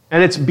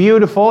 and it's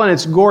beautiful and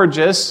it's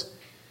gorgeous,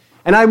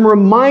 and I'm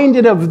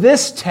reminded of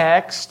this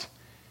text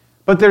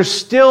But there's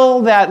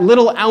still that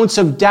little ounce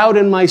of doubt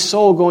in my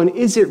soul going,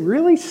 is it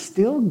really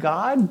still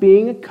God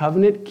being a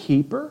covenant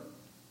keeper?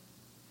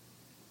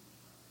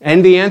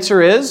 And the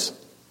answer is,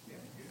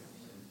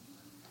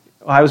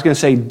 well, I was going to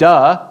say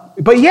duh,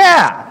 but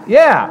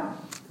yeah.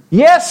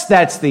 Yes,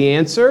 that's the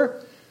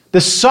answer.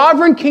 The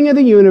sovereign king of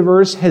the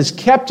universe has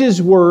kept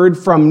his word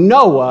from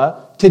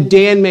Noah to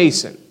Dan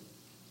Mason.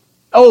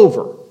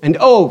 Over and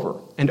over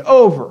and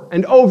over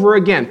and over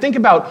again. Think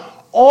about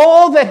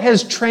all that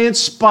has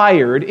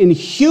transpired in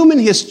human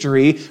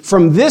history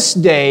from this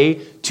day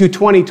to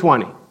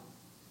 2020.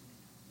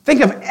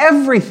 Think of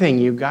everything,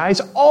 you guys,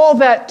 all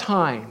that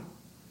time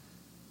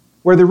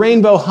where the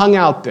rainbow hung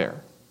out there.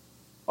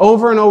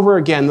 Over and over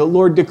again, the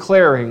Lord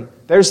declaring,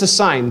 there's the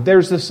sign,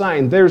 there's the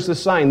sign, there's the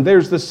sign,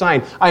 there's the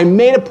sign. I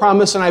made a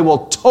promise and I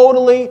will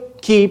totally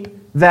keep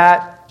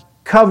that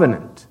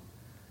covenant.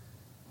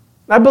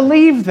 I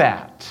believe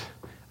that.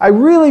 I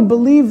really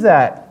believe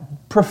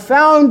that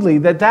profoundly,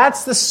 that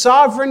that's the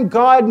sovereign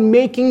God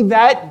making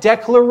that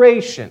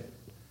declaration.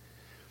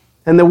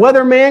 And the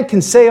weatherman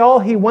can say all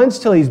he wants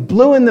till he's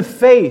blue in the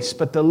face,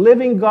 but the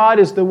living God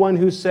is the one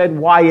who said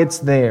why it's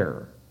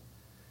there.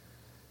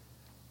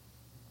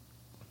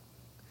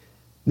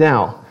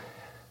 Now,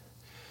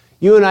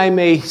 you and I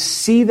may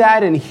see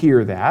that and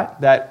hear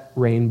that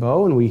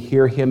rainbow, and we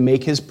hear him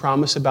make his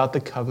promise about the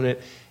covenant,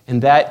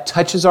 and that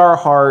touches our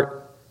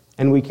heart,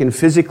 and we can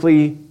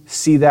physically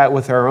see that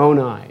with our own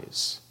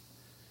eyes.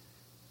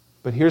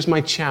 But here's my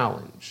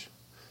challenge.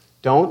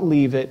 Don't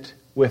leave it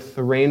with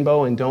the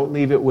rainbow, and don't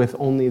leave it with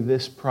only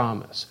this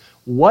promise.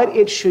 What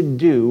it should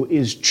do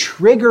is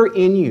trigger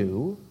in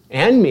you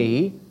and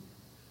me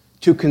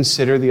to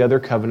consider the other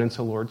covenants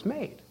the Lord's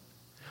made.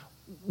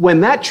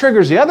 When that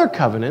triggers the other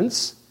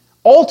covenants,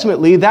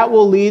 ultimately that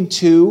will lead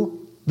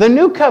to the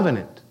new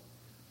covenant,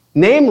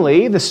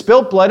 namely the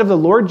spilt blood of the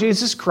Lord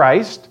Jesus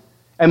Christ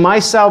and my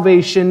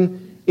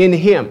salvation in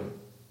him.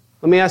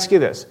 Let me ask you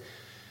this.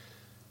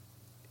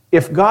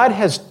 If God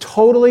has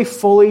totally,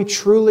 fully,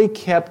 truly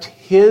kept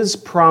his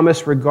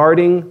promise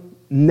regarding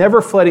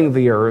never flooding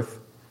the earth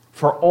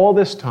for all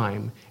this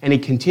time, and he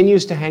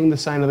continues to hang the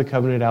sign of the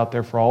covenant out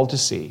there for all to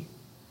see,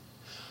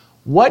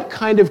 what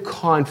kind of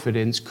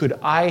confidence could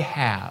I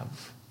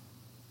have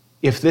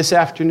if this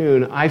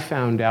afternoon I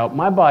found out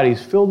my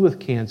body's filled with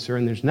cancer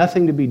and there's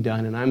nothing to be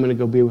done and I'm going to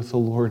go be with the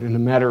Lord in a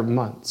matter of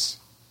months?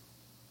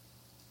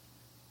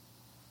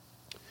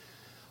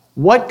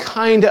 What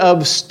kind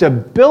of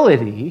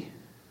stability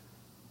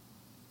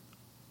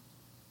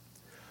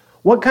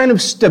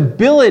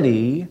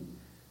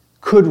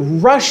could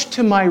rush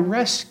to my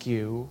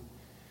rescue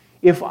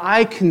if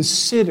I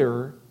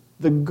consider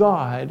the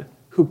God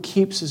who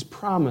keeps his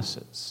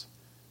promises?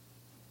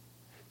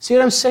 See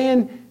what I'm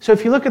saying? So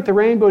if you look at the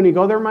rainbow and you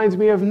go, that reminds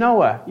me of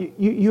Noah.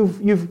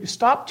 You've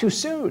stopped too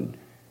soon.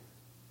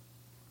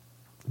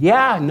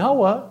 Yeah,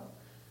 Noah.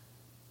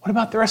 What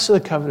about the rest of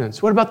the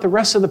covenants? What about the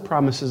rest of the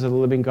promises of the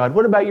living God?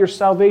 What about your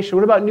salvation?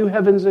 What about new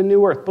heavens and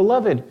new earth?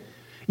 Beloved,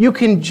 you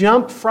can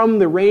jump from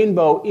the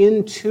rainbow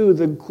into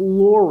the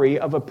glory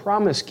of a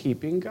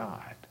promise-keeping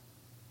God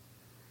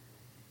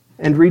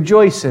and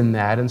rejoice in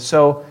that. And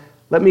so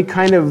let me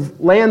kind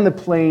of land the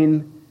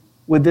plane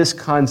with this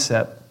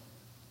concept.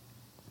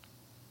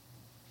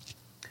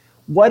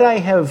 What I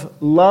have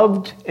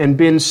loved and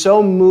been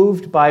so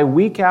moved by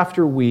week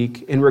after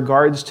week in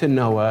regards to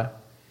Noah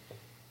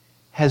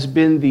has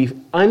been the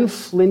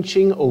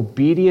unflinching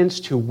obedience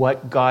to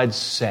what God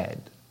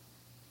said.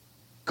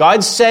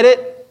 God said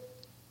it,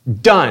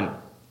 done.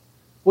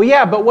 Well,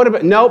 yeah, but what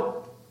about...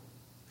 Nope.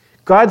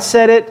 God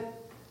said it,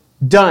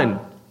 done.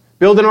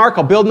 Build an ark,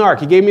 I'll build an ark.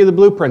 He gave me the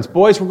blueprints.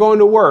 Boys, we're going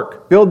to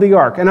work. Build the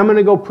ark. And I'm going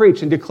to go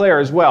preach and declare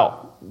as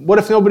well. What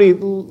if nobody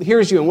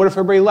hears you? And what if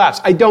everybody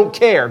laughs? I don't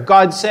care.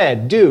 God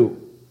said, do.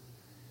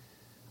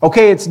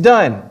 Okay, it's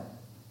done.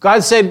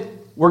 God said,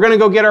 we're going to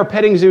go get our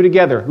petting zoo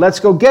together. Let's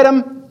go get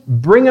them.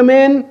 Bring them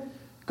in.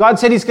 God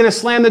said he's going to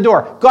slam the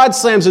door. God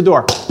slams the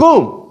door.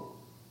 Boom.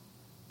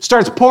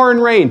 Starts pouring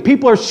rain.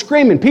 People are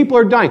screaming. People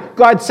are dying.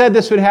 God said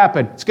this would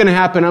happen. It's going to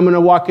happen. I'm going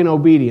to walk in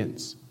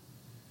obedience.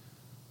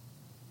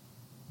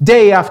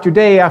 Day after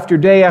day after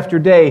day after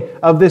day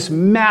of this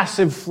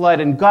massive flood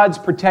and God's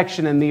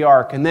protection in the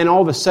ark. And then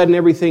all of a sudden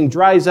everything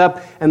dries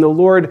up and the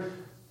Lord...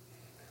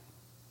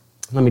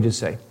 Let me just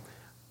say,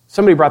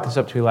 somebody brought this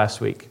up to me last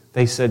week.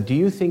 They said, do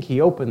you think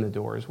he opened the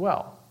door as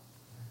well?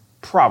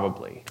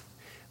 Probably.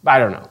 I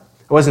don't know.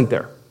 I wasn't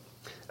there.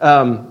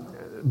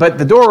 But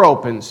the door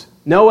opens.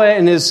 Noah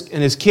and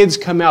his kids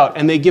come out,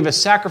 and they give a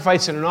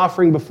sacrifice and an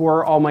offering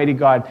before Almighty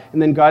God.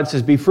 And then God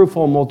says, be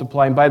fruitful and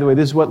multiply. And by the way,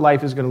 this is what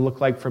life is going to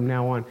look like from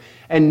now on.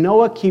 And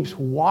Noah keeps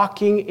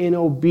walking in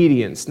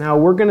obedience. Now,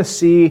 we're going to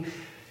see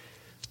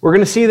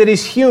that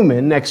he's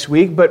human next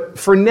week. But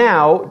for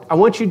now, I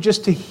want you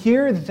just to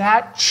hear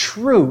that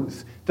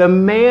truth. The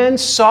man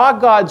saw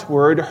God's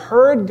word,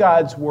 heard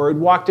God's word,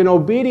 walked in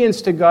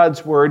obedience to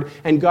God's word,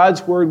 and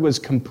God's word was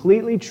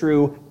completely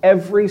true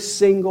every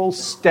single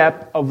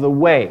step of the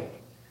way.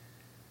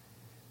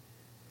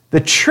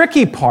 The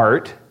tricky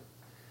part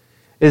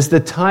is the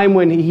time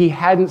when he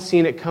hadn't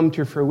seen it come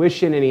to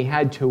fruition and he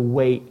had to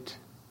wait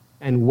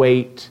and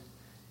wait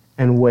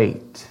and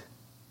wait.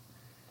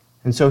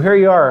 And so here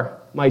you are,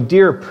 my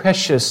dear,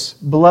 precious,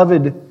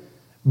 beloved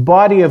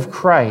body of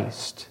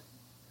Christ.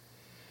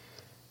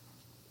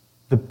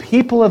 The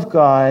people of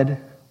God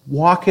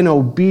walk in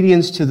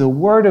obedience to the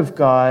Word of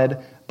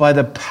God by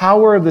the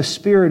power of the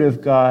Spirit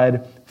of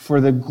God for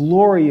the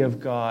glory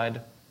of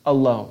God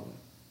alone.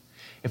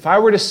 If I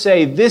were to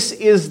say this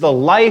is the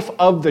life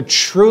of the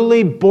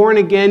truly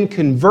born-again,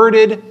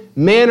 converted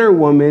man or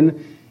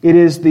woman, it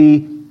is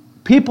the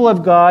people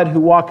of God who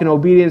walk in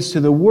obedience to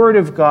the Word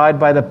of God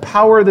by the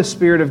power of the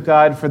Spirit of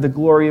God for the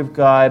glory of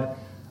God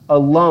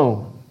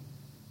alone.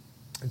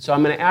 And so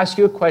I'm going to ask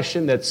you a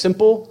question that's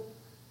simple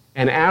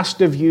and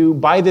asked of you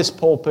by this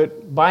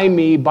pulpit, by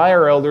me, by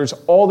our elders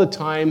all the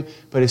time,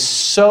 but is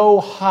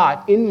so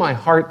hot in my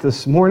heart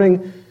this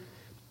morning.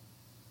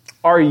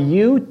 Are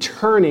you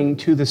turning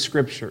to the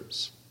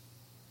Scriptures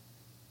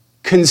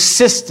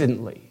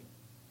consistently?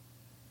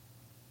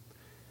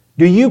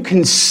 Do you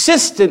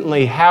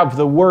consistently have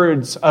the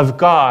words of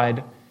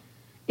God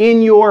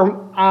in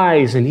your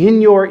eyes and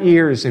in your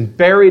ears and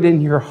buried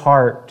in your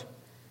heart?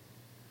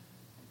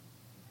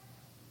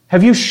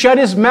 Have you shut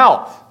His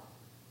mouth?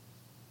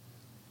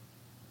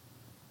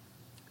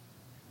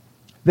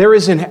 There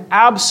is an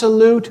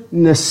absolute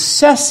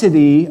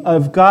necessity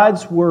of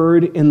God's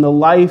Word in the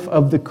life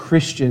of the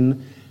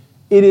Christian.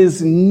 It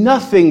is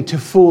nothing to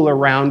fool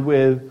around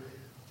with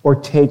or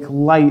take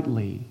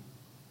lightly.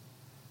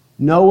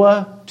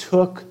 Noah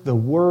took the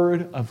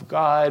Word of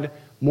God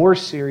more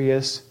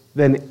serious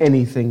than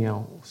anything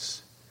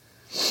else.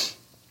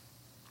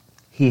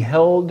 He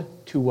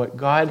held to what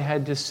God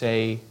had to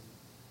say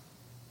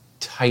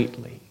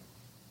tightly.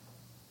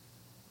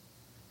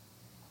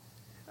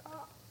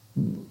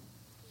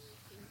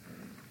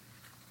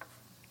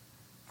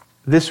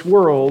 This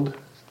world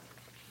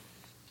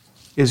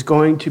is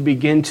going to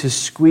begin to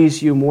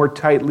squeeze you more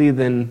tightly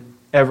than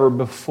ever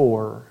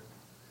before.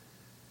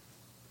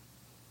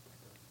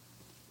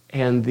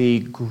 And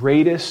the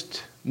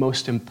greatest,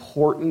 most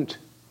important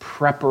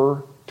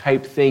prepper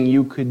type thing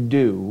you could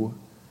do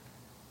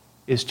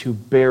is to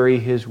bury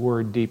His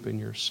Word deep in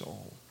your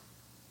soul.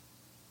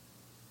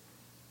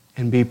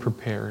 And be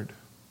prepared.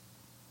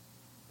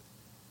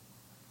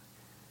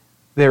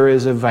 There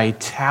is a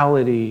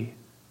vitality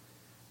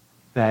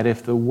that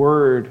if the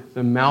Word,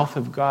 the mouth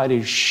of God,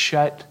 is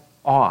shut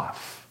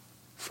off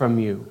from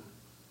you,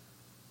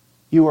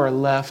 you are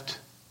left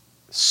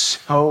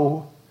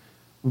so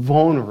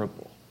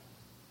vulnerable.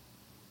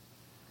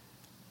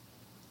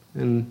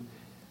 And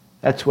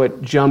that's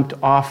what jumped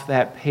off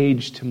that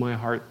page to my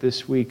heart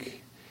this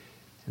week.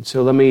 And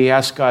so let me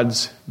ask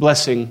God's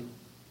blessing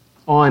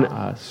on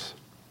us.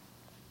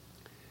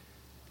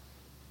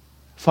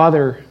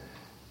 Father,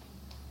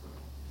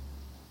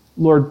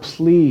 Lord,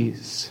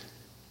 please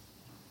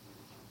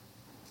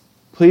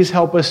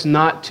help us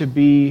not to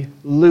be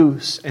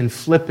loose and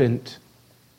flippant